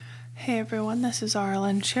Hey everyone, this is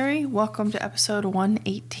Arlen Sherry. Welcome to episode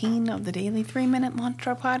 118 of the Daily 3-Minute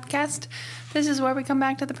Mantra Podcast. This is where we come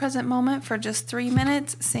back to the present moment for just 3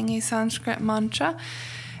 minutes, sing a Sanskrit mantra,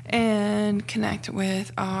 and connect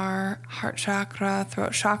with our heart chakra,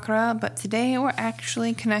 throat chakra. But today we're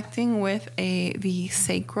actually connecting with the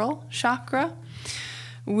sacral chakra,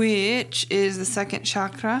 which is the second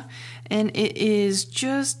chakra, and it is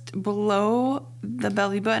just below the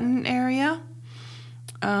belly button area.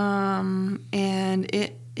 And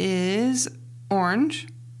it is orange,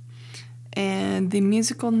 and the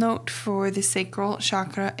musical note for the sacral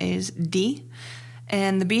chakra is D,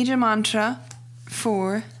 and the Bija mantra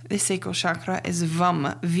for the sacral chakra is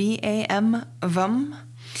VAM, V-A-M, VAM.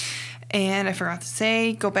 And I forgot to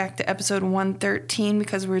say, go back to episode 113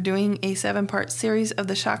 because we're doing a 7-part series of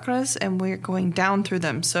the chakras, and we're going down through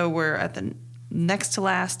them. So we're at the next to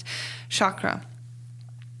last chakra.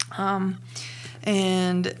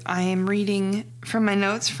 And I am reading from my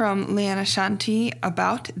notes from Liana Shanti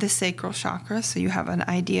about the sacral chakra, so you have an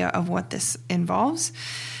idea of what this involves.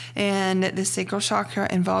 And the sacral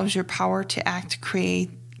chakra involves your power to act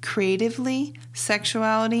creatively,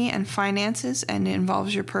 sexuality, and finances, and it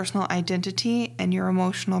involves your personal identity and your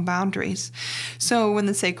emotional boundaries. So when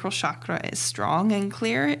the sacral chakra is strong and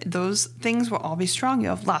clear, those things will all be strong. You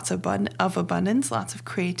have lots of abundance, lots of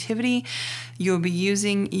creativity. You'll be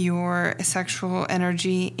using your sexual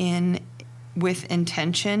energy with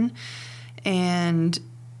intention and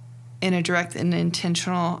in a direct and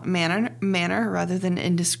intentional manner rather than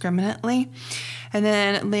indiscriminately. And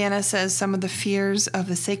then Liana says some of the fears of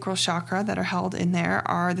the sacral chakra that are held in there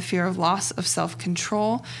are the fear of loss of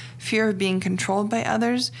self-control, fear of being controlled by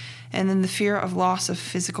others, and then the fear of loss of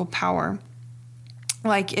physical power.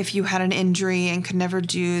 Like if you had an injury and could never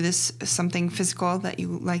do something physical that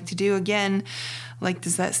you like to do again, like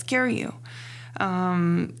does that scare you?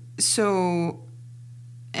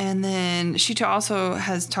 And then Shita also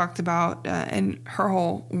has talked about, and her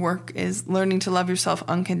whole work is learning to love yourself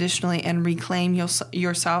unconditionally and reclaim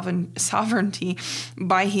your sovereignty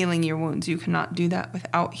by healing your wounds. You cannot do that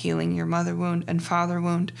without healing your mother wound and father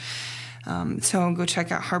wound. So go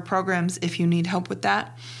check out her programs if you need help with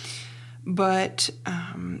that. But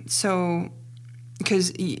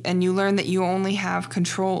and you learn that you only have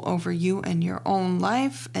control over you and your own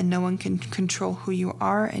life, and no one can control who you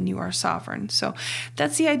are, and you are sovereign. So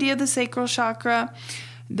that's the idea of the sacral chakra.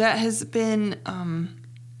 That has been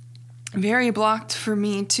very blocked for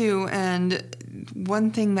me too, and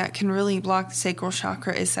one thing that can really block the sacral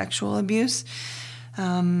chakra is sexual abuse.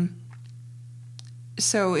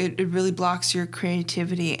 So it really blocks your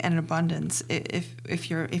creativity and abundance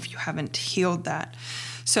if you haven't healed that.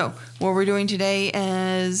 So what we're doing today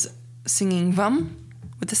is singing VAM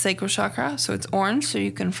with the sacral chakra. So it's orange, so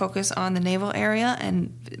you can focus on the navel area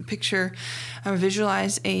and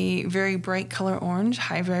visualize a very bright color orange,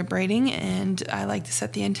 high vibrating. And I like to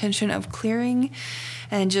set the intention of clearing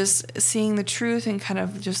and just seeing the truth and kind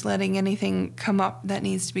of just letting anything come up that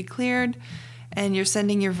needs to be cleared. And you're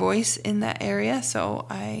sending your voice in that area, so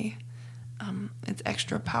it's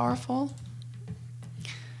extra powerful.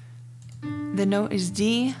 The note is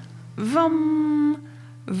D, VAM,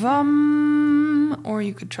 VAM, or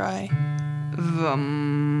you could try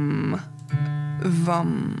VAM,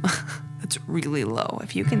 VAM. That's really low.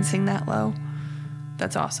 If you can sing that low,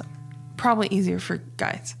 that's awesome. Probably easier for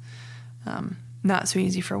guys, not so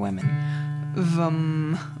easy for women.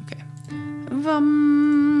 VAM, okay,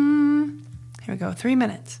 VAM. Here we go, 3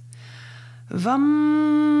 minutes. VAM,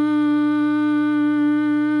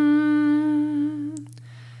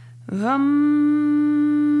 VAM,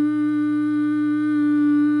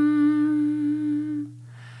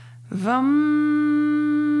 VAM,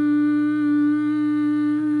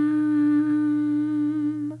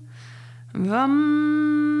 VAM,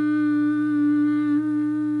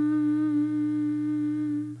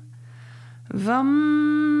 VAM,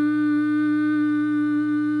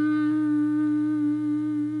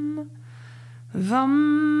 VAM,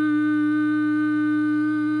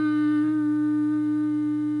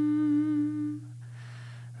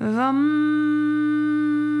 VAM,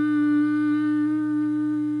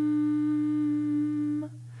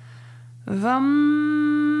 VAM,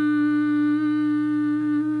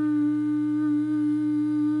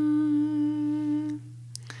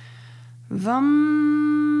 VAM,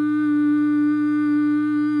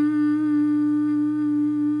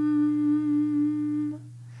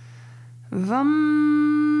 VAM,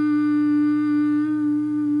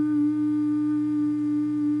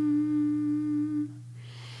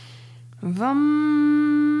 VAM,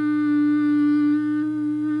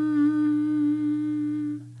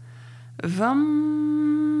 VAM,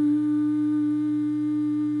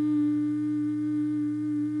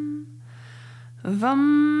 Vam.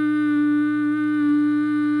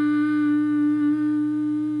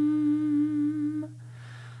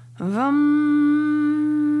 Vam.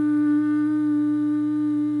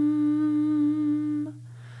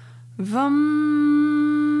 Vam.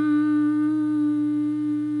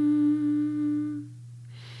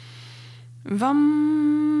 Vam.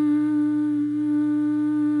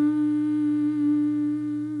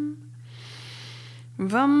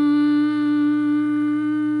 Vam.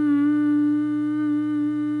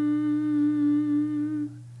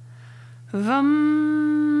 Vam.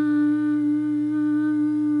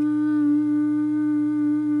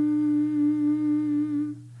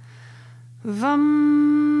 Vam.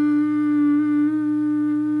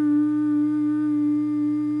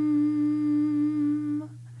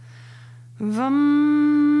 Vam. Vam.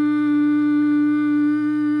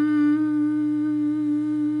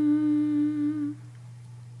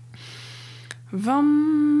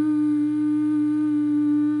 Vam.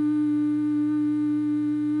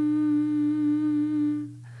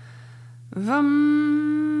 Vam.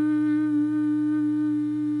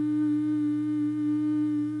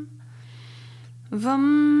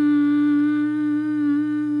 Vam.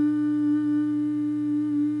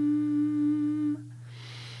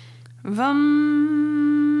 Vam.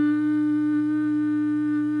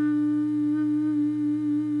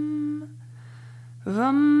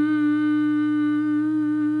 Vam.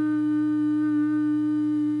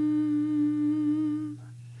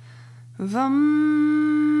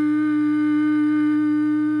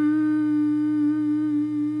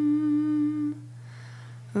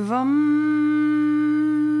 Vam.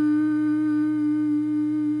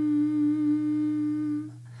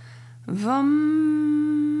 Vam.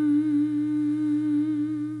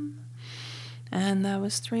 And that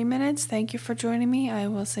was 3 minutes. Thank you for joining me. I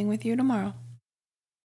will sing with you tomorrow.